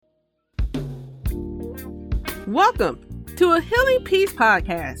Welcome to a Healing Peace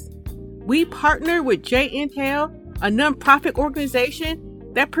podcast. We partner with Intel, a nonprofit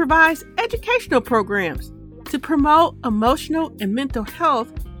organization that provides educational programs to promote emotional and mental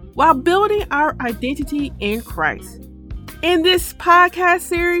health while building our identity in Christ. In this podcast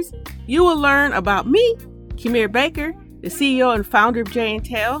series, you will learn about me, Kimir Baker, the CEO and founder of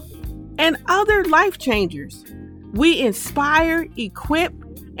Intel, and other life changers. We inspire, equip,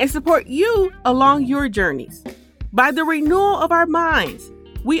 and support you along your journeys. By the renewal of our minds,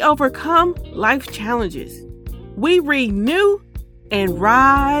 we overcome life challenges. We renew and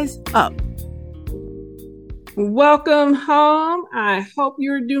rise up. Welcome home. I hope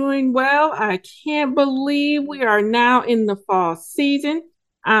you're doing well. I can't believe we are now in the fall season.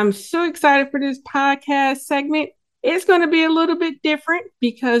 I'm so excited for this podcast segment. It's going to be a little bit different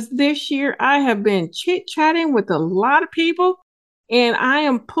because this year I have been chit-chatting with a lot of people. And I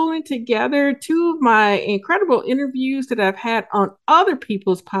am pulling together two of my incredible interviews that I've had on other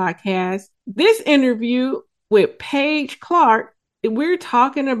people's podcasts. This interview with Paige Clark, we're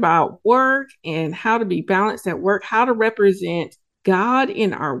talking about work and how to be balanced at work, how to represent God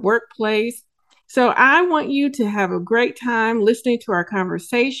in our workplace. So I want you to have a great time listening to our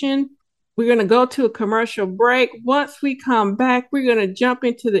conversation. We're going to go to a commercial break. Once we come back, we're going to jump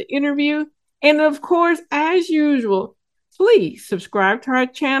into the interview. And of course, as usual, please subscribe to our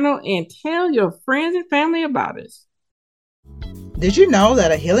channel and tell your friends and family about us. Did you know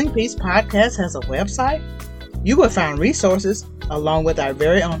that a Healing Peace podcast has a website? You will find resources along with our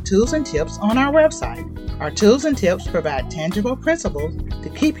very own tools and tips on our website. Our tools and tips provide tangible principles to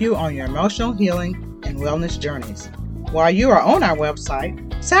keep you on your emotional healing and wellness journeys. While you are on our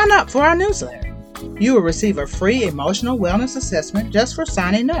website, sign up for our newsletter. You will receive a free emotional wellness assessment just for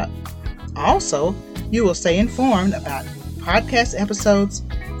signing up. Also, you will stay informed about podcast episodes,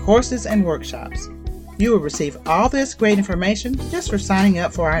 courses, and workshops. You will receive all this great information just for signing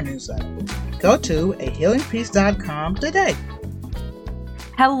up for our newsletter. Go to ahealingpeace.com today.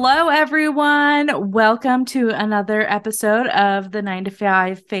 Hello, everyone. Welcome to another episode of the 9 to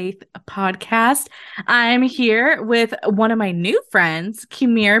 5 Faith podcast. I'm here with one of my new friends,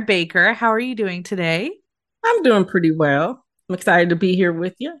 Kimir Baker. How are you doing today? I'm doing pretty well. I'm excited to be here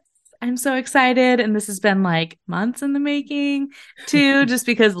with you. I'm so excited. And this has been like months in the making too, just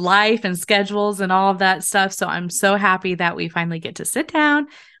because life and schedules and all of that stuff. So I'm so happy that we finally get to sit down.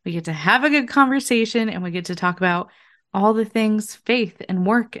 We get to have a good conversation and we get to talk about all the things faith and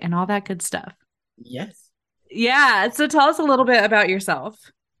work and all that good stuff. Yes. Yeah. So tell us a little bit about yourself.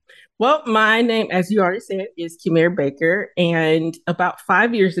 Well, my name, as you already said, is Kimir Baker. And about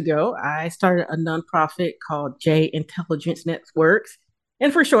 5 years ago, I started a nonprofit called J Intelligence Networks.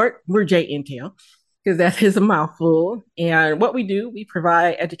 And for short, we're Intel, because that is a mouthful. And what we do, we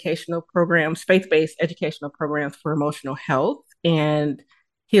provide educational programs, faith-based educational programs for emotional health and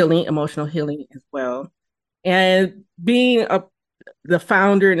healing, emotional healing as well. And being the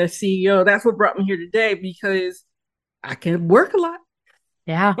founder and the CEO, that's what brought me here today, because I can work a lot.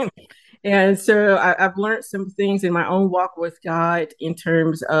 Yeah. And so I've learned some things in my own walk with God in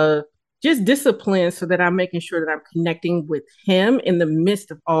terms of just discipline, so that I'm making sure that I'm connecting with Him in the midst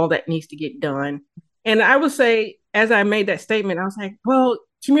of all that needs to get done. And I would say, as I made that statement, I was like, well,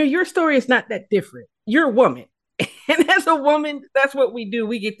 Jamir, your story is not that different. You're a woman. And as a woman, that's what we do.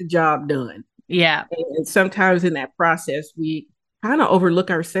 We get the job done. Yeah. And sometimes in that process, we kind of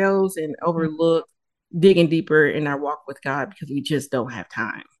overlook ourselves and overlook digging deeper in our walk with God because we just don't have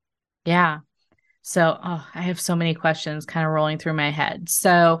time. Yeah. So I have so many questions kind of rolling through my head.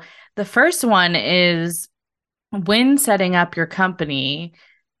 So the first one is, when setting up your company,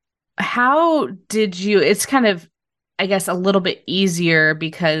 how did you, it's kind of, I guess, a little bit easier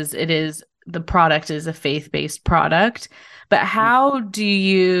because the product is a faith-based product, but how do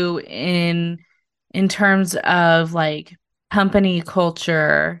you in terms of like company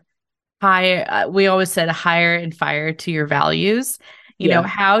culture, we always said hire and fire to your values, you know,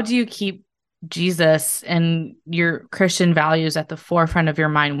 how do you keep Jesus and your Christian values at the forefront of your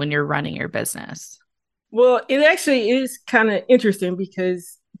mind when you're running your business? Well, it actually is kind of interesting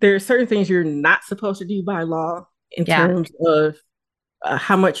because there are certain things you're not supposed to do by law in terms of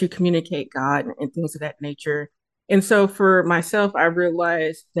how much you communicate God and things of that nature. And so for myself, I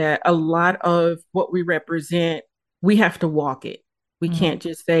realized that a lot of what we represent, we have to walk it. We can't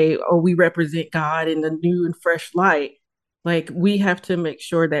just say, oh, we represent God in a new and fresh light. Like, we have to make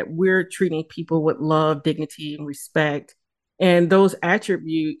sure that we're treating people with love, dignity, and respect. And those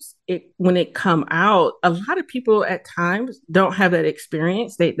attributes, when it come out, a lot of people at times don't have that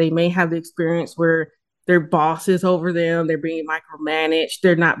experience. They may have the experience where their boss is over them, they're being micromanaged,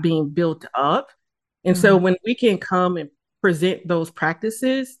 they're not being built up. And so Mhm. when we can come and present those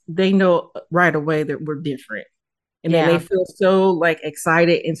practices, they know right away that we're different. And then they Yeah. feel so like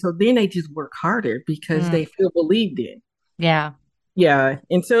excited. And so then they just work harder because Mm. they feel believed in. Yeah. Yeah.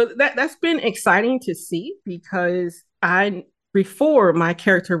 And so that's been exciting to see because I before my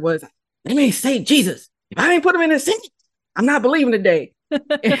character was, they may say Jesus. If I didn't put him in a sentence, I'm not believing today.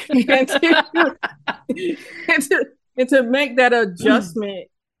 and, to, and, to, and to make that adjustment,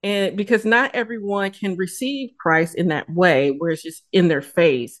 and because not everyone can receive Christ in that way where it's just in their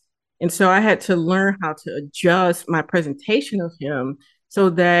face. And so I had to learn how to adjust my presentation of him so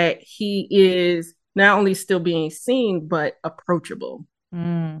that he is not only still being seen but approachable.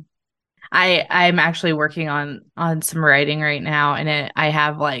 Mm. I'm actually working on some writing right now, and I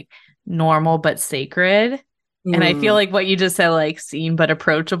have like normal but sacred. And I feel Mm, like what you just said, like seen but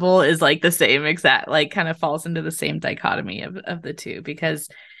approachable, is like the same exact, like kind of falls into the same dichotomy of the two. Because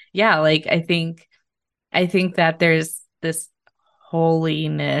yeah, like I think that there's this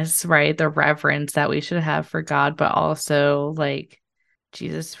holiness, right? The reverence that we should have for God, but also like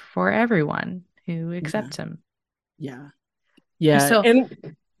Jesus for everyone who yeah, accepts him. yeah, yeah. So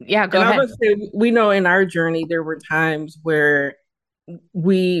yeah, go And I ahead. was gonna say, we know in our journey there were times where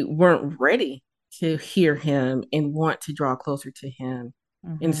we weren't ready to hear him and want to draw closer to him.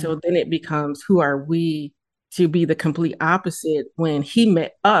 And Hmm. so then it becomes, who are we to be the complete opposite when he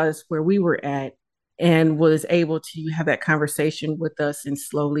met us where we were at and was able to have that conversation with us and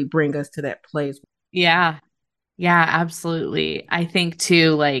slowly bring us to that place. Yeah. Yeah, absolutely. I think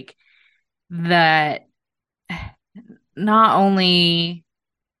too, like that not only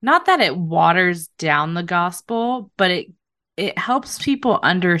not that it waters down the gospel, but it helps people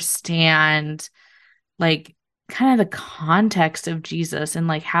understand like kind of the context of Jesus and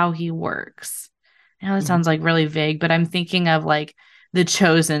like how he works. I know that Mhm. sounds like really vague, but I'm thinking of like the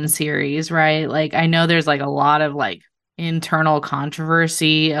Chosen series, right? Like I know there's like a lot of like internal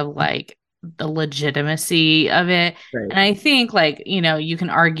controversy of like the legitimacy of it. Right. And I think like, you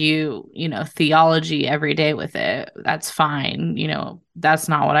can argue, theology every day with it. That's fine. That's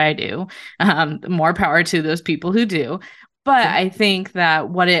not what I do. More power to those people who do. But Sure. I think that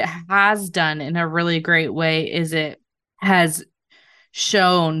what it has done in a really great way is it has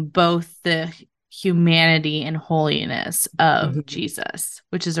shown both the humanity and holiness of Mhm. Jesus,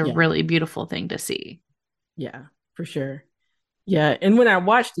 which is a Yeah. really beautiful thing to see. Yeah, for sure. Yeah. And when I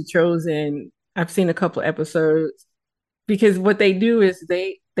watched The Chosen, I've seen a couple episodes because what they do is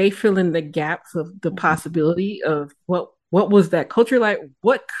they fill in the gaps of the possibility of what was that culture like,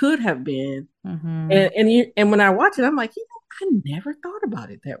 what could have been. Mm-hmm. And when I watch it, I'm like, I never thought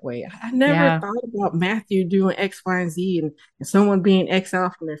about it that way. I never Yeah, thought about Matthew doing X, Y, and Z, and someone being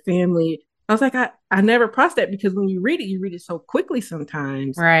exiled from their family. I was like, I never processed that because when you read it so quickly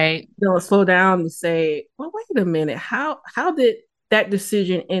sometimes. right. Slow down and say, well, wait a minute, how did that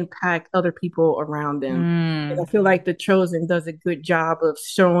decision impact other people around them? And Mm. I feel like The Chosen does a good job of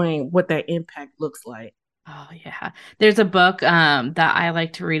showing what that impact looks like. Oh yeah. There's a book that I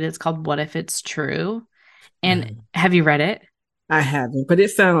like to read. It's called What If It's True? And Mhm. have you read it? I haven't, but it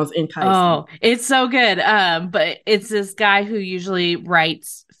sounds enticing. Oh, it's so good. But it's this guy who usually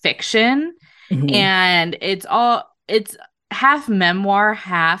writes fiction, Hmm. and it's half memoir,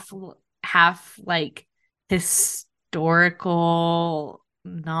 half like historical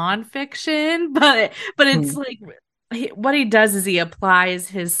nonfiction, but it's Hmm. like what he does is he applies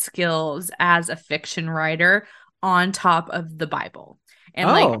his skills as a fiction writer on top of the Bible and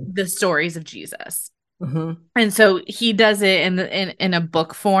like Oh. the stories of Jesus. Hmm. And so he does it in a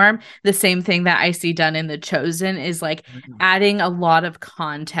book form. The same thing that I see done in The Chosen is like adding a lot of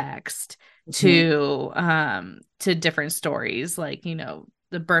context Hmm. to different stories, like,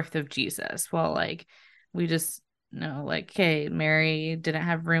 the birth of Jesus. Well, like we just know like, hey, Mary didn't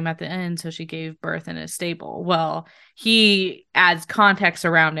have room at the inn, so she gave birth in a stable. Well, he adds context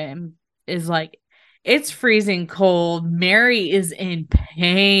around it and is like, it's freezing cold. Mary is in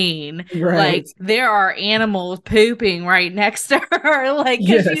pain. Like Right. there are animals pooping right next to her, like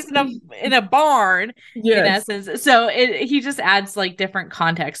because Yes. she's in a barn, in Yes. essence. So he just adds like different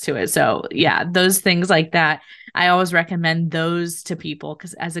context to it. So yeah, those things like that, I always recommend those to people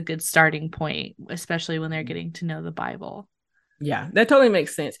because as a good starting point, especially when they're getting to know the Bible. Yeah, that totally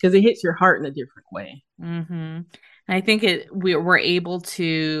makes sense because it hits your heart in a different way. Mm-hmm. And I think we're able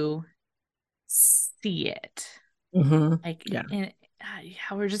to see it Hmm. like Yeah.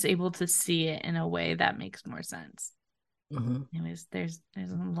 how we're just able to see it in a way that makes more sense. Hmm. Anyways, there's a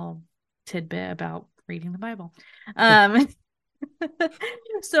little tidbit about reading the Bible. Um,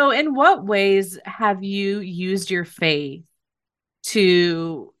 so in what ways have you used your faith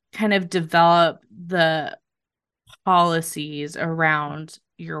to kind of develop the policies around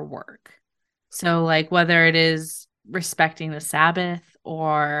your work. So, like, whether it is respecting the Sabbath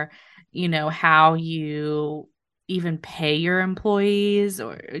or, how you even pay your employees,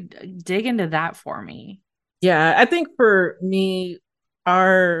 or dig into that for me. Yeah, I think for me,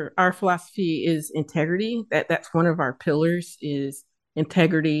 our philosophy is integrity. That's one of our pillars is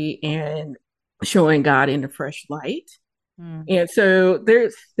integrity and showing God in a fresh light. Mm, And so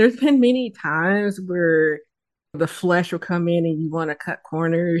there's been many times where the flesh will come in and you want to cut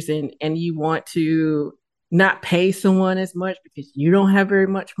corners and you want to not pay someone as much because you don't have very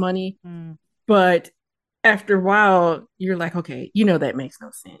much money. mm, But after a while, you're like, okay, that makes no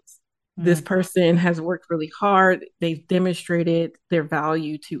sense. This mm, person has worked really hard. They've demonstrated their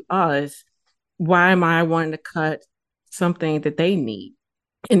value to us. Why am I wanting to cut something that they need?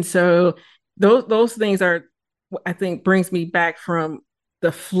 And so those things are, I think, brings me back from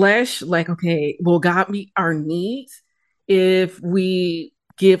the flesh. Like, okay, will God meet our needs if we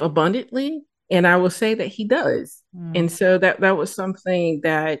give abundantly? And I will say that He does. And mm, so that was something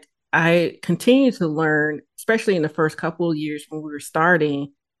that I continue to learn, especially in the first couple of years when we were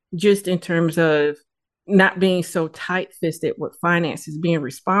starting, just in terms of not being so tight fisted with finances, being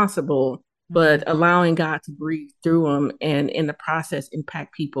responsible, but mm, allowing God to breathe through them and in the process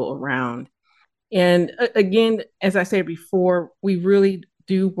impact people around. And again, as I said before, we really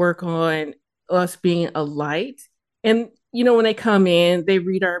do work on us being a light. And, when they come in, they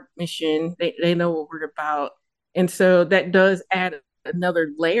read our mission, they know what we're about. And so that does add another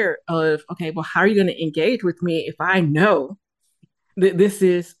layer of, okay, well, how are you going to engage with me if I know that this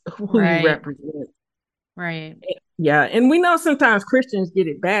is who you right, represent? right. Yeah. And we know sometimes Christians get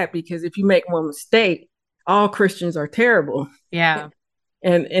it bad because if you make one mistake, all Christians are terrible. Yeah.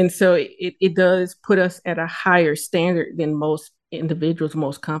 And so it does put us at a higher standard than most individuals,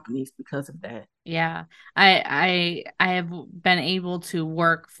 most companies because of that. Yeah. I have been able to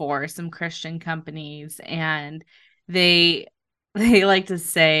work for some Christian companies, and they they like to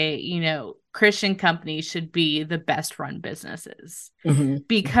say, Christian companies should be the best run businesses Mm-hmm, mm-hmm,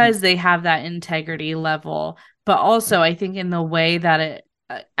 because they have that integrity level, but also I think in the way that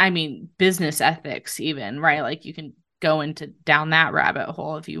I mean, business ethics, even, right? Like, you can go into down that rabbit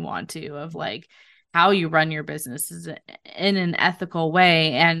hole if you want to, of like how you run your business is in an ethical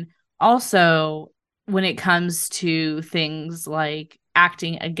way. And also, when it comes to things like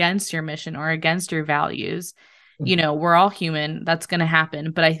acting against your mission or against your values, mm-hmm. we're all human. That's going to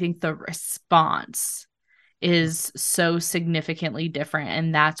happen. But I think the response is so significantly different.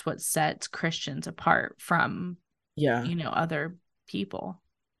 And that's what sets Christians apart from, Yeah. other people.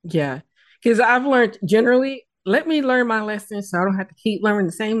 Yeah. Because I've learned generally, let me learn my lesson so I don't have to keep learning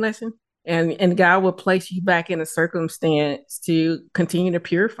the same lesson. And God will place you back in a circumstance to continue to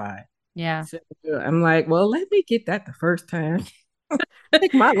purify. Yeah. So I'm like, well, let me get that the first time.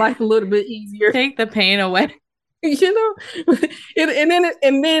 Make my life a little bit easier. Take the pain away. you know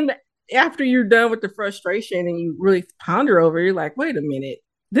and then after you're done with the frustration and you really ponder over it, you're like, wait a minute,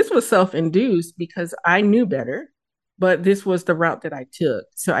 this was self-induced because I knew better, but this was the route that I took,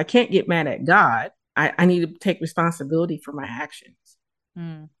 so I can't get mad at God. I need to take responsibility for my actions.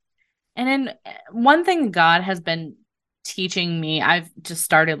 Hmm. And then one thing God has been teaching me, I've just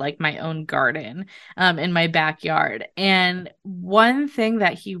started like my own garden in my backyard. And one thing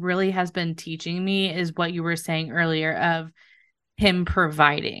that he really has been teaching me is what you were saying earlier of him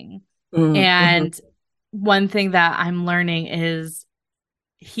providing. Mm-hmm. And one thing that I'm learning is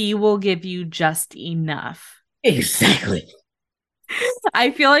he will give you just enough. Exactly.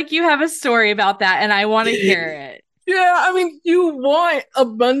 I feel like you have a story about that and I want to hear it. Yeah, I mean, you want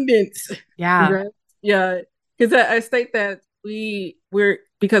abundance, Yeah. right? Yeah, because I state that we're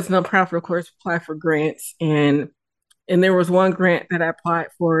because nonprofit, of course, apply for grants, and there was one grant that I applied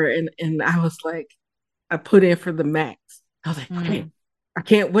for, and I was like, I put in for the max. I was like, okay, Mm, I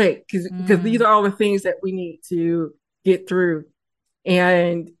can't wait because these mm, are all the things that we need to get through,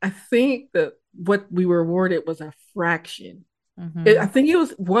 and I think that what we were awarded was a fraction. I mm-hmm, think it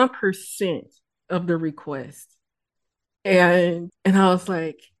was 1% of the request. And I was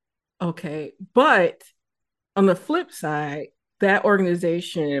like, okay. But on the flip side, that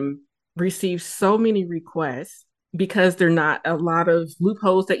organization receives so many requests because there are not a lot of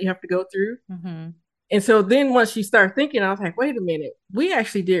loopholes that you have to go through. mm-hmm, And so then once you start thinking, I was like, wait a minute, we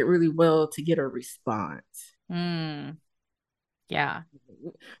actually did really well to get a response. mm. Yeah.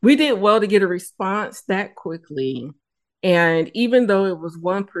 We did well to get a response that quickly. And even though it was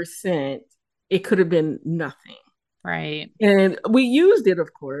 1%, it could have been nothing. Right. And we used it,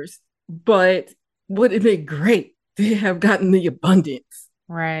 of course, but would it be great to have gotten the abundance?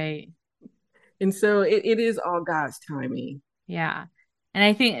 Right. And so it is all God's timing. Yeah. And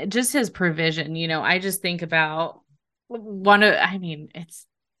I think just his provision, I just think about it's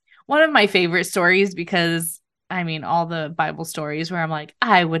one of my favorite stories because all the Bible stories where I'm like,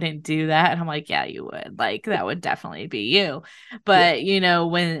 I wouldn't do that. And I'm like, yeah, you would. Like, that would definitely be you. Yeah. But,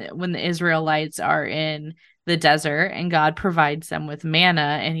 when the Israelites are in the desert and God provides them with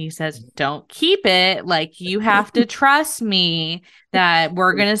manna and he says, don't keep it. Like, you have to trust me that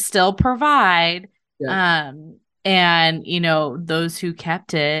we're going to still provide. Yeah. And those who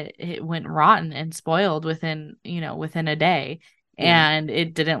kept it went rotten and spoiled within a day, Yeah. and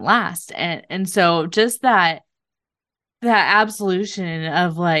it didn't last. And so just that absolution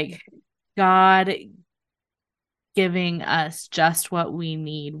of like God giving us just what we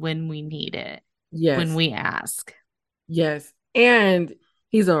need when we need it, when Yes. we ask. Yes. And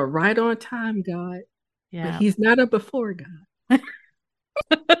he's a right on time God, but Yeah. he's not a before God.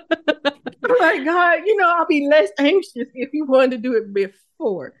 I'm like, God, I'll be less anxious if you wanted to do it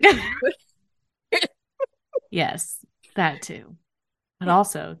before. Yes, that too. But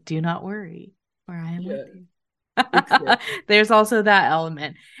also, do not worry, for I am with Yeah, you. exactly. There's also that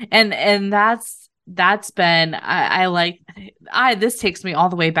element. And that's been I like I this takes me all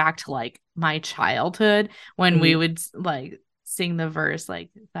the way back to like my childhood when we Mhm. would like sing the verse like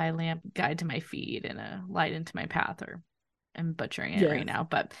thy lamp guide to my feet and a light into my path, or I'm butchering it right Yes.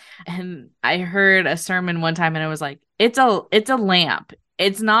 now, and I heard a sermon one time and I was like, it's a lamp.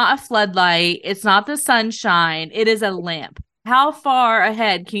 It's not a floodlight. It's not the sunshine. It is a lamp. How far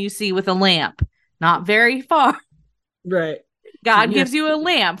ahead can you see with a lamp? Not very far. Right. So God you have gives you a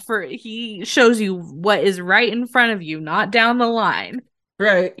lamp he shows you what is right in front of you, not down the line.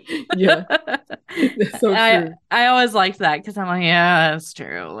 right. Yeah. That's so true. I always liked that because I'm like, yeah, that's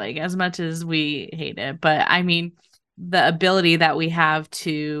true. Like, as much as we hate it, but the ability that we have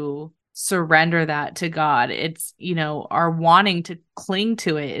to surrender that to God, it's our wanting to cling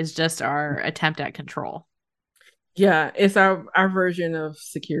to it is just our attempt at control. Yeah, it's our version of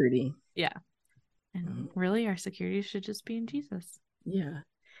security. Yeah. And really, our security should just be in Jesus. Yeah.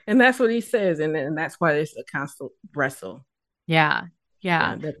 And that's what he says. And that's why it's a constant wrestle. Yeah.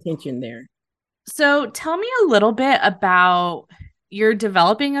 Yeah. Yeah, that tension there. So tell me a little bit about you're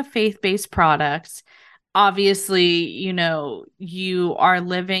developing a faith-based product. Obviously, you are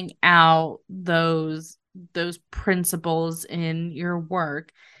living out those principles in your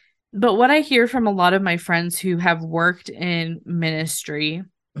work. But what I hear from a lot of my friends who have worked in ministry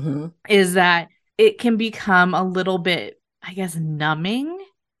is that it can become a little bit, I guess, numbing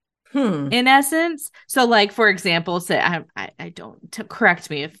in essence. So like, for example, say I don't correct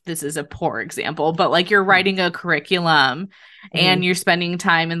me if this is a poor example, but like you're writing a curriculum and you're spending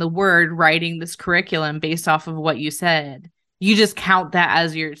time in the word writing this curriculum based off of what you said. You just count that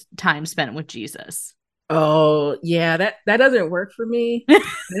as your time spent with Jesus. Oh, yeah, that doesn't work for me.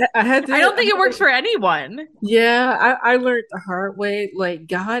 I had to I don't think it works for anyone. Yeah, I learned the hard way. Like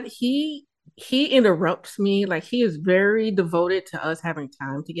God, he interrupts me. Like he is very devoted to us having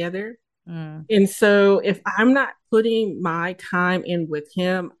time together. Mm, And so if I'm not putting my time in with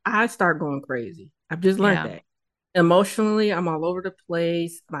him, I start going crazy. I've just learned yeah. that. Emotionally, I'm all over the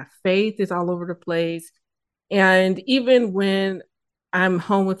place. My faith is all over the place. And even when I'm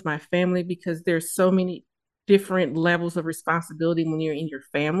home with my family, because there's so many different levels of responsibility when you're in your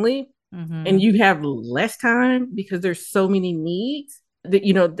family, Mm-hmm. and you have less time because there's so many needs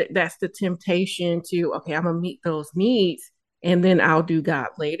that that's the temptation to, okay, I'm gonna meet those needs and then I'll do God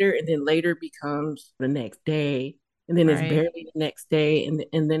later, and then later becomes the next day, and then it's Right. barely the next day,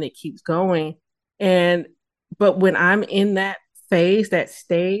 and then it keeps going. And but when I'm in that phase, that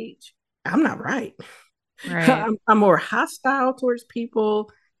stage, I'm not right. Right. I'm more hostile towards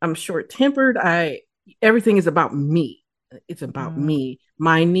people. I'm short tempered. Everything is about me. It's about Mm, me,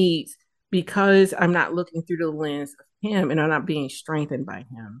 my needs, because I'm not looking through the lens of him and I'm not being strengthened by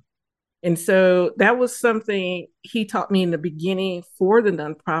him. And so that was something he taught me in the beginning for the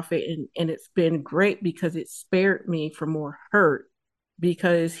nonprofit. And it's been great because it spared me from more hurt,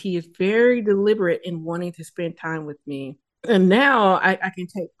 because he is very deliberate in wanting to spend time with me. And now I can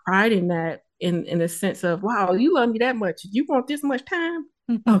take pride in that, in the sense of, wow, you love me that much. You want this much time?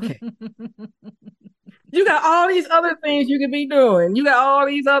 Okay. You got all these other things you could be doing. You got all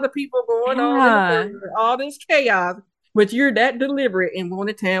these other people going on in the yeah. world, all this chaos, but you're that deliberate and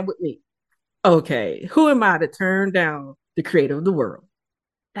wanted time with me. Okay, who am I to turn down the creator of the world?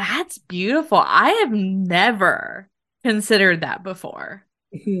 That's beautiful. I have never considered that before.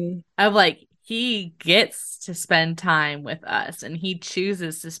 Mhm. Of like, he gets to spend time with us and he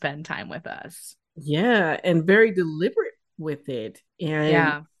chooses to spend time with us. Yeah, and very deliberate with it,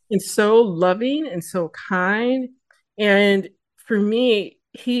 Yeah. and so loving and so kind. And for me,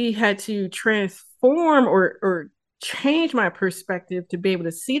 he had to transform or change my perspective to be able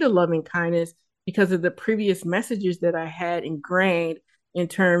to see the loving kindness because of the previous messages that I had ingrained in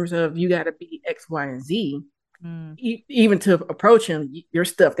terms of you got to be X, Y, and Z. Mm. Even to approach him, your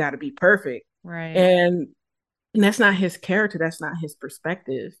stuff got to be perfect. Right. And that's not his character. That's not his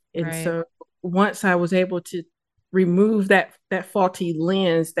perspective. And Right. so once I was able to remove that faulty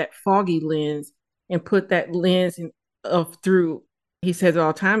lens, that foggy lens, and put that lens of through, he says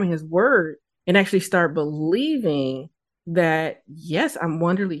all the time in his word, and actually start believing that, yes, I'm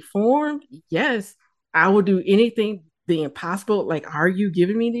wonderfully formed. Yes, I will do anything, the impossible. Like, are you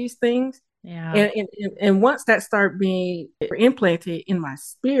giving me these things? Yeah. And once that started being implanted in my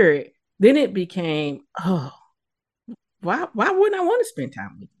spirit, then it became, oh, why wouldn't I want to spend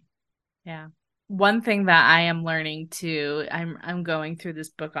time with you? Yeah. One thing that I am learning too, I'm going through this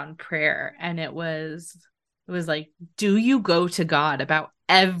book on prayer, and it was like, do you go to God about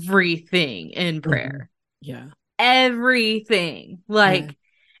everything in prayer? Yeah. Everything. Like,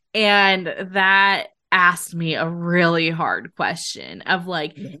 and that asked me a really hard question of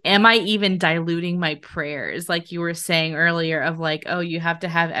like, Yeah. am I even diluting my prayers? Like you were saying earlier, of like, oh, you have to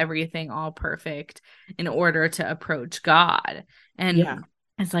have everything all perfect in order to approach God. Yeah. And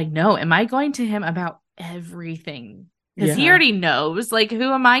it's like, no, am I going to him about everything? Because he Yeah. already knows. Like,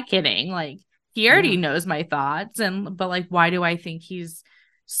 who am I kidding? Like, he already Yeah. knows my thoughts. But like, why do I think he's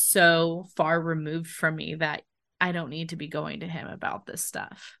so far removed from me that I don't need to be going to him about this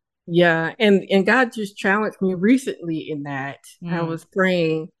stuff? Yeah. And God just challenged me recently in that. I Mm. was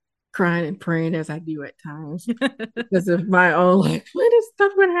praying, crying and praying as I do at times because of my own, like, when is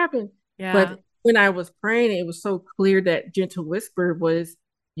stuff gonna happen? Yeah. But when I was praying, it was so clear that gentle whisper was,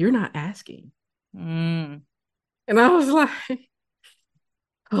 you're not asking. Mm. And I was like,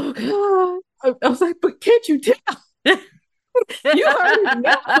 oh God. I was like, but can't you tell? You already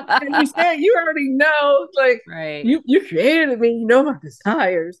know. And you said you already know. Like, Right. you created me, you know my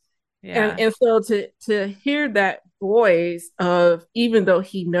desires. Yeah. And so to hear that voice of, even though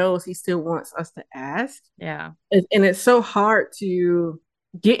he knows, he still wants us to ask. Yeah. And it's so hard to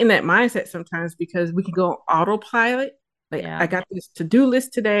get in that mindset sometimes because we can go on autopilot. Like, I Yeah. got this to-do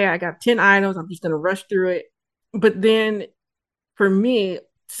list today, I got 10 items, I'm just gonna rush through it. But then for me,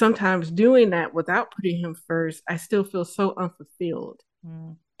 sometimes doing that without putting him first, I still feel so unfulfilled.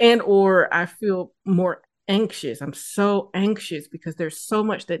 Mm. And or I feel more anxious. I'm so anxious because there's so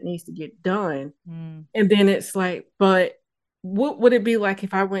much that needs to get done. Mm. And then it's like, but what would it be like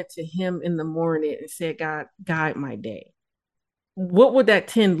if I went to him in the morning and said, God, guide my day? What would that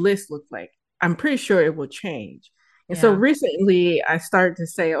 10 list look like? I'm pretty sure it will change. And so Yeah. recently I started to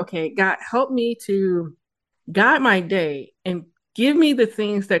say, okay, God, help me to guide my day and give me the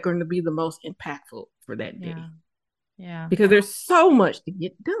things that are going to be the most impactful for that Yeah. day. Yeah. Because there's so much to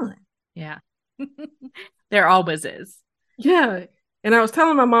get done. Yeah. There always is. Yeah. And I was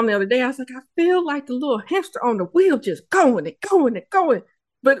telling my mom the other day, I was like, I feel like the little hamster on the wheel just going and going and going,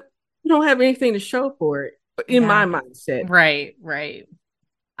 but you don't have anything to show for it in my Yeah. mindset. Right. Right.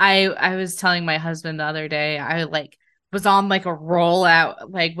 I was telling my husband the other day, I like was on like a rollout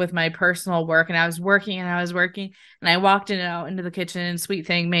like with my personal work, and I was working and I was working, and I walked out into the kitchen, and Sweet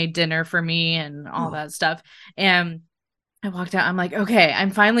Thing made dinner for me and all Oh. that stuff. And I walked out, I'm like, okay,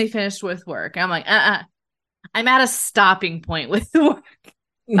 I'm finally finished with work. I'm like, I'm at a stopping point with the work.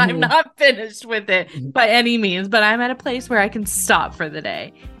 I'm not finished with it by any means, but I'm at a place where I can stop for the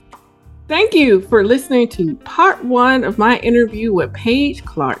day. Thank you for listening to part 1 of my interview with Paige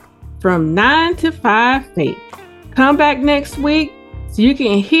Clark from 9 to 5 Faith. Come back next week so you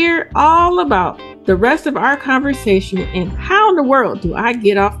can hear all about the rest of our conversation and how in the world do I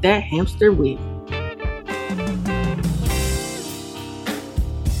get off that hamster wheel.